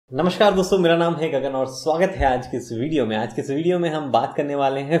नमस्कार दोस्तों, मेरा नाम है गगन और स्वागत है आज के इस वीडियो में। आज के इस वीडियो में हम बात करने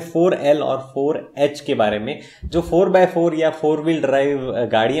वाले हैं 4L और 4H के बारे में। जो 4x4 या 4 व्हील ड्राइव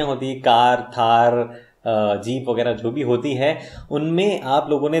गाड़ियां होती है, कार, थार, जीप वगैरह जो भी होती है, उनमें आप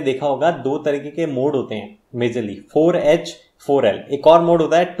लोगों ने देखा होगा दो तरीके के मोड होते हैं मेजरली, 4H 4L। एक और मोड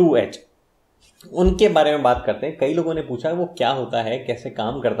होता है 2H। उनके बारे में बात करते हैं। कई लोगों ने पूछा वो क्या होता है, कैसे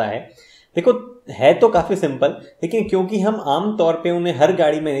काम करता है। देखो, है तो काफी सिंपल, लेकिन क्योंकि हम आम तौर पे उन्हें हर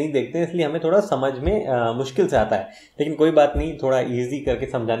गाड़ी में नहीं देखते हैं, इसलिए हमें थोड़ा समझ में मुश्किल से आता है। लेकिन कोई बात नहीं, थोड़ा इजी करके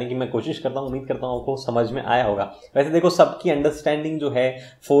समझाने की मैं कोशिश करता हूँ। उम्मीद करता हूँ आपको समझ में आया होगा। वैसे देखो, सबकी अंडरस्टैंडिंग जो है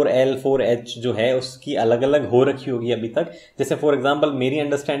 4L 4H जो है उसकी अलग अलग हो रखी होगी अभी तक। जैसे फॉर एग्जाम्पल मेरी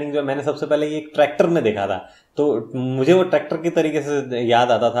अंडरस्टैंडिंग जो है, मैंने सबसे पहले ये एक ट्रैक्टर में देखा था, तो मुझे वो ट्रैक्टर की तरीके से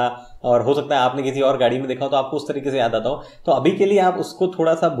याद आता था, और हो सकता है आपने किसी और गाड़ी में देखा हो तो आपको उस तरीके से याद आता हो। तो अभी के लिए आप उसको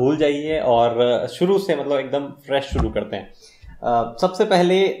थोड़ा सा भूल जाइए और शुरू से मतलब एकदम फ्रेश शुरू करते हैं। सबसे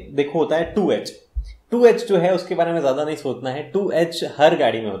पहले देखो होता है 2H। 2H जो है उसके बारे में ज्यादा नहीं सोचना है। 2H हर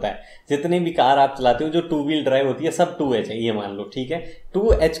गाड़ी में होता है। जितने भी कार आप चलाते हो जो 2 व्हील ड्राइव होती है, सब 2H है, ये मान लो, ठीक है।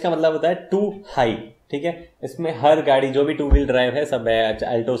 2H का मतलब होता है टू हाई, ठीक है। इसमें हर गाड़ी जो भी 2 व्हील ड्राइव है सब है,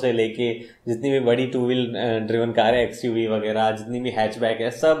 अल्टो से लेके जितनी भी बड़ी 2 व्हील ड्रिवन कार है, XUV वगैरह, जितनी भी हैचबैक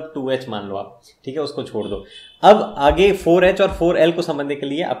है, सब 2H मान लो आप, ठीक है। उसको छोड़ दो। अब आगे 4H और 4L को समझने के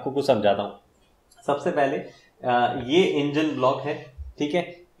लिए आपको कुछ समझाता हूँ। सबसे पहले ये इंजन ब्लॉक है, ठीक है।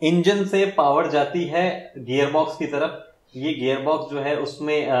 इंजन से पावर जाती है गियरबॉक्स की तरफ। ये गियरबॉक्स जो है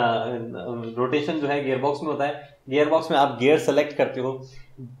उसमें रोटेशन जो है गियरबॉक्स में होता है। गियरबॉक्स में आप गियर सेलेक्ट करते हो।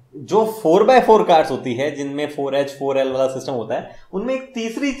 जो 4x4 कार्स होती है जिनमें 4H 4L वाला सिस्टम होता है, उनमें एक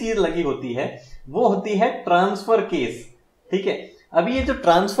तीसरी चीज लगी होती है, वो होती है ट्रांसफर केस, ठीक है। अभी ये जो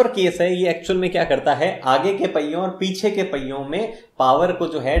ट्रांसफर केस है, ये एक्चुअल में क्या करता है, आगे के पहियों और पीछे के पहियों में पावर को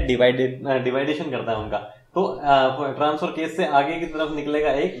जो है डिवाइडेशन करता है उनका। तो ट्रांसफर केस से आगे की तरफ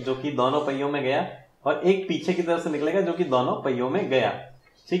निकलेगा एक, जो कि दोनों पहियों में गया, और एक पीछे की तरफ से निकलेगा जो कि दोनों पहियों में गया,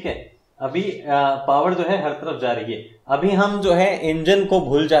 ठीक है। अभी पावर जो है हर तरफ जा रही है। अभी हम जो है इंजन को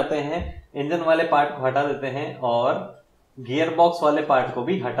भूल जाते हैं, इंजन वाले पार्ट को हटा देते हैं और गियरबॉक्स वाले पार्ट को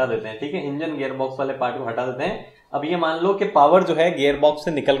भी हटा देते हैं, ठीक है। इंजन गियरबॉक्स वाले पार्ट को हटा देते हैं। अब ये मान लो कि पावर जो है गियरबॉक्स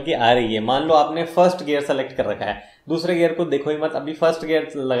से निकल के आ रही है। मान लो आपने फर्स्ट गियर सेलेक्ट कर रखा है, दूसरे गियर को देखो ही मत, अभी फर्स्ट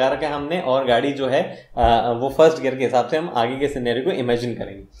गियर लगा रखा है हमने, और गाड़ी जो है वो फर्स्ट गियर के हिसाब से हम आगे के सिनेरियो को इमेजिन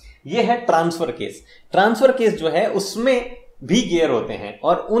करेंगे। ये है ट्रांसफर केस। ट्रांसफर केस जो है उसमें भी गियर होते हैं,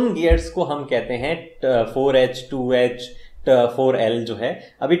 और उन गियर्स को हम कहते हैं 4H 2H 4L जो है।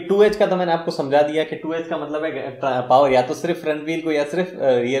 अभी 2H का तो मैंने आपको समझा दिया कि 2H का मतलब है पावर या तो सिर्फ फ्रंट व्हील को या सिर्फ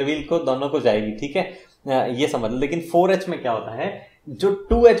रियर व्हील को, दोनों को जाएगी, ठीक है, ये समझ लो। लेकिन 4H में क्या होता है, जो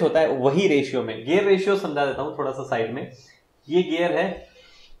 2H होता है वही रेशियो में, गियर रेशियो समझा देता हूं थोड़ा सा साइड में। ये गियर है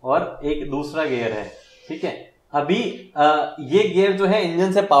और एक दूसरा गियर है, ठीक है। अभी ये गियर जो है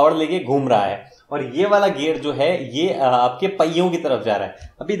इंजन से पावर लेके घूम रहा है, और ये वाला गियर जो है ये आपके पहियों की तरफ जा रहा है।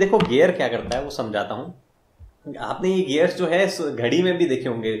 अभी देखो गियर क्या करता है वो समझाता हूं। आपने ये गियर्स जो है घड़ी में भी देखे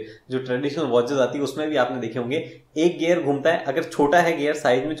होंगे, जो ट्रेडिशनल वॉचेस आती है उसमें भी आपने देखे होंगे। एक गियर घूमता है, अगर छोटा है गियर,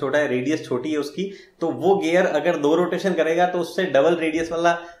 साइज में छोटा है, रेडियस छोटी है उसकी, तो वो गियर अगर 2 रोटेशन करेगा तो उससे डबल रेडियस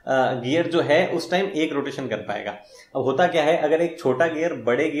वाला गियर जो है उस टाइम 1 रोटेशन कर पाएगा। अब होता क्या है, अगर एक छोटा गियर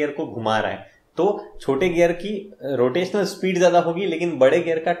बड़े गियर को घुमा रहा है तो छोटे गियर की रोटेशनल स्पीड ज्यादा होगी, लेकिन बड़े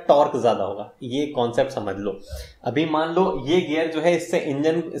गियर का टॉर्क ज्यादा होगा। ये कॉन्सेप्ट समझ लो। अभी मान लो ये गियर जो है, इससे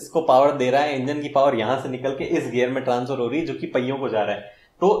इंजन इसको पावर दे रहा है, इंजन की पावर यहां से निकल के इस गियर में ट्रांसफर हो रही है जो कि पहियों को जा रहा है।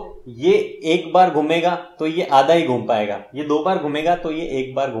 तो ये एक बार घूमेगा तो ये आधा ही घूम पाएगा, ये 2 बार घूमेगा तो ये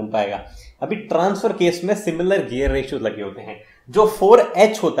 1 बार घूम पाएगा। अभी ट्रांसफर केस में सिमिलर गियर रेशियो लगे होते हैं। जो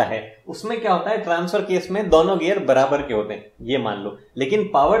 4H होता है उसमें क्या होता है, ट्रांसफर केस में दोनों गियर बराबर के होते हैं, ये मान लो, लेकिन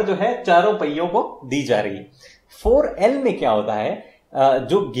पावर जो है चारों पहियों को दी जा रही है। 4L में क्या होता है,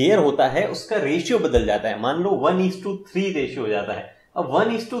 जो गियर होता है उसका रेशियो बदल जाता है। मान लो 1:3 रेशियो हो जाता है। अब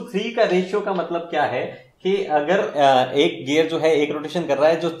 1:3 का रेशियो का मतलब क्या है कि अगर एक गियर जो है 1 रोटेशन कर रहा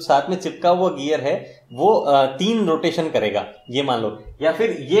है, जो साथ में चिपका हुआ गियर है वो 3 रोटेशन करेगा, ये मान लो, या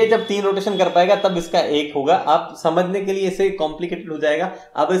फिर ये जब 3 रोटेशन कर पाएगा तब इसका 1 होगा। आप समझने के लिए इसे कॉम्प्लिकेटेड हो जाएगा।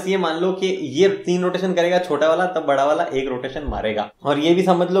 अब बस ये मान लो कि ये 3 रोटेशन करेगा छोटा वाला, तब बड़ा वाला 1 रोटेशन मारेगा। और ये भी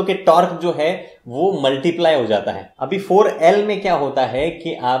समझ लो कि टॉर्क जो है वो मल्टीप्लाई हो जाता है। अभी 4L में क्या होता है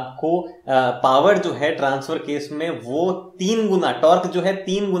कि आपको पावर जो है ट्रांसफर केस में वो 3 गुना, टॉर्क जो है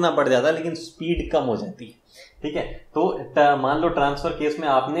 3 गुना बढ़ जाता है, लेकिन स्पीड कम हो जाती है, ठीक है। तो मान लो ट्रांसफर केस में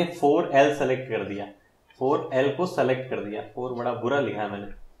आपने 4L सेलेक्ट कर दिया, 4L को सेलेक्ट कर दिया, 4 बड़ा बुरा लिखा है मैंने,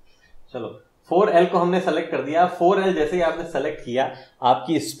 चलो 4L को हमने सेलेक्ट कर दिया। 4L जैसे ही आपने सेलेक्ट किया,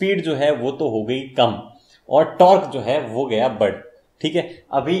 आपकी स्पीड जो है वो तो हो गई कम और टॉर्क जो है वो गया बढ़, ठीक है,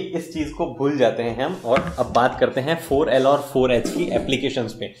 अभी इस चीज को भूल जाते हैं हम और अब बात करते हैं 4L और 4H की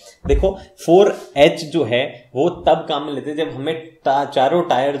एप्लीकेशंस पे। देखो 4H जो है वो तब काम में लेते हैं जब हमें चारों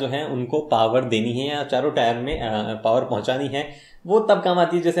टायर जो हैं उनको पावर देनी है या चारों टायर में पावर पहुंचानी है, वो तब काम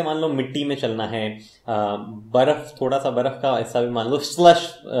आती है। जैसे मान लो मिट्टी में चलना है, बर्फ, थोड़ा सा बर्फ का हिस्सा भी मान लो, स्लश,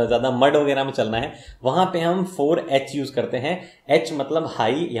 ज्यादा मड वगैरह में चलना है, वहां पे हम 4H यूज करते हैं। H मतलब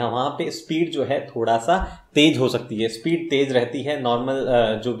हाई, या वहां पे स्पीड जो है थोड़ा सा तेज हो सकती है, स्पीड तेज रहती है। नॉर्मल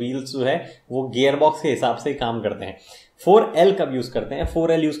जो व्हील्स जो है वो गियर बॉक्स के हिसाब से काम करते हैं। 4L कब यूज करते हैं?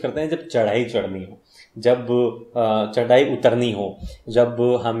 4L यूज करते हैं जब चढ़ाई चढ़नी हो, जब चढ़ाई उतरनी हो, जब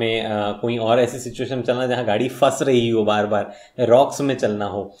हमें कोई और ऐसी सिचुएशन चलना जहां गाड़ी फंस रही हो, बार बार रॉक्स में चलना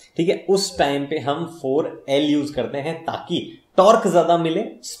हो, ठीक है, उस टाइम पे हम 4L यूज करते हैं ताकि टॉर्क ज्यादा मिले,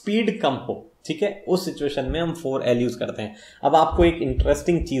 स्पीड कम हो। ठीक है, उस सिचुएशन में हम 4L यूज करते हैं। अब आपको एक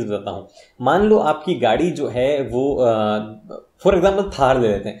इंटरेस्टिंग चीज बताता हूं। मान लो आपकी गाड़ी जो है वो फॉर एग्जाम्पल थार ले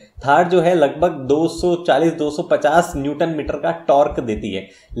लेते हैं। थार जो है लगभग 240-250 न्यूटन मीटर का टॉर्क देती है,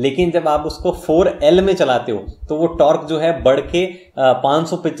 लेकिन जब आप उसको 4L में चलाते हो तो वो टॉर्क जो है बढ़ के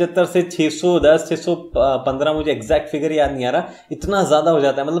 575 से 610, 615, मुझे एग्जैक्ट फिगर याद नहीं आ रहा, इतना ज्यादा हो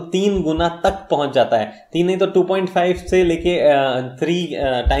जाता है, मतलब 3 गुना तक पहुंच जाता है। 3 नहीं तो 2.5 से लेके 3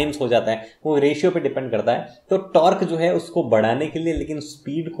 टाइम्स हो जाता है, वो रेशियो पे डिपेंड करता है। तो टॉर्क जो है उसको बढ़ाने के लिए, लेकिन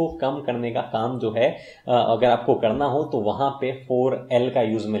स्पीड को कम करने का काम जो है अगर आपको करना हो तो वहां पे 4L का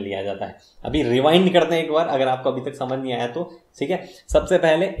यूज में लिया जाता है। अभी रिवाइंड करते हैं एक बार, अगर आपको अभी तक समझ नहीं आया तो। ठीक है, सबसे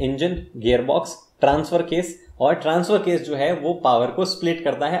पहले engine, gear box, transfer case, और ट्रांसफर केस जो है वो पावर को स्प्लिट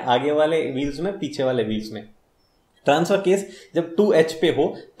करता है आगे वाले व्हील्स में, पीछे वाले व्हील्स में। ट्रांसफर केस जब 2H पे हो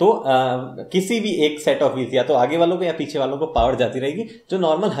तो किसी भी एक सेट ऑफ व्हील्स, या तो आगे वालों को या पीछे वालों को पावर जाती रहेगी, जो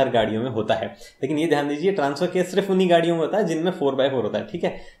नॉर्मल हर गाड़ियों में होता है। लेकिन ये ध्यान दीजिए, ट्रांसफर केस सिर्फ उन्हीं गाड़ियों में होता है जिनमें 4x4 होता है। ठीक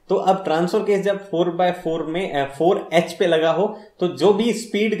है, तो अब ट्रांसफर केस जब 4x4 में 4H पे लगा हो तो जो भी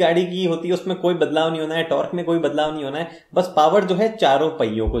स्पीड गाड़ी की होती है उसमें कोई बदलाव नहीं होना है, टॉर्क में कोई बदलाव नहीं होना है, बस पावर जो है चारों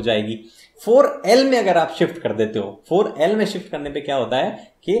पहियों को जाएगी। 4L में अगर आप शिफ्ट कर देते हो, 4L में शिफ्ट करने पे क्या होता है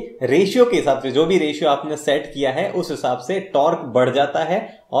कि रेशियो के हिसाब से, जो भी रेशियो आपने सेट किया है उस हिसाब से टॉर्क बढ़ जाता है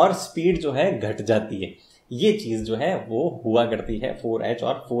और स्पीड जो है घट जाती है। ये चीज जो है वो हुआ करती है 4H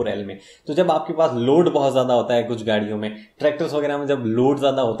और 4L में। तो जब आपके पास लोड बहुत ज्यादा होता है, कुछ गाड़ियों में, ट्रैक्टर्स वगैरह में जब लोड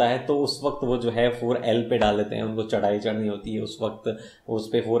ज्यादा होता है तो उस वक्त वो जो है 4L पे डाल देते हैं, उनको चढ़ाई चढ़नी होती है उस वक्त उस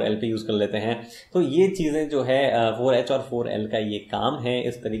पे 4L पे यूज कर लेते हैं। तो ये चीजें जो है 4H और 4L का ये काम है,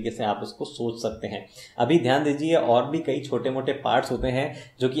 इस तरीके से आप उसको सोच सकते हैं। अभी ध्यान दीजिए, और भी कई छोटे मोटे पार्ट्स होते हैं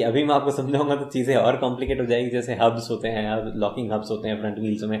जो कि अभी मैं आपको समझाऊंगा तो चीजें और कॉम्प्लिकेट हो जाएगी। जैसे हब्स होते हैं, लॉकिंग हब्स होते हैं फ्रंट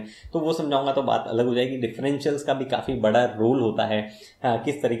व्हील्स में, तो वो समझाऊंगा तो बात अलग हो जाएगी। डिफरेंशियल्स का भी काफी बड़ा रोल होता है,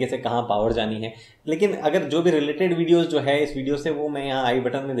 किस तरीके से कहां पावर जानी है। लेकिन अगर जो भी रिलेटेड वीडियोस जो है इस वीडियो से, वो मैं यहाँ आई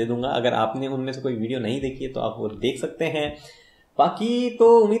बटन में दे दूंगा, अगर आपने उनमें से कोई वीडियो नहीं देखी है तो आप वो देख सकते हैं। बाकी तो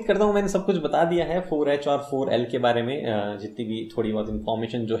उम्मीद करता हूं मैंने सब कुछ बता दिया है 4H और 4L के बारे में, जितनी भी थोड़ी बहुत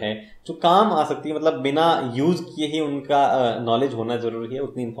इंफॉर्मेशन जो है जो काम आ सकती है, मतलब बिना यूज किए ही उनका नॉलेज होना जरूरी है,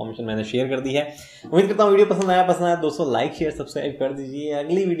 उतनी इंफॉर्मेशन मैंने शेयर कर दी है। उम्मीद करता हूँ वीडियो पसंद आया दोस्तों, लाइक शेयर सब्सक्राइब कर दीजिए।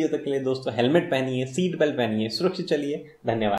 अगली वीडियो तक के लिए दोस्तों हेलमेट पहनिए, सीट बेल्ट पहनिए, सुरक्षित चलिए। धन्यवाद।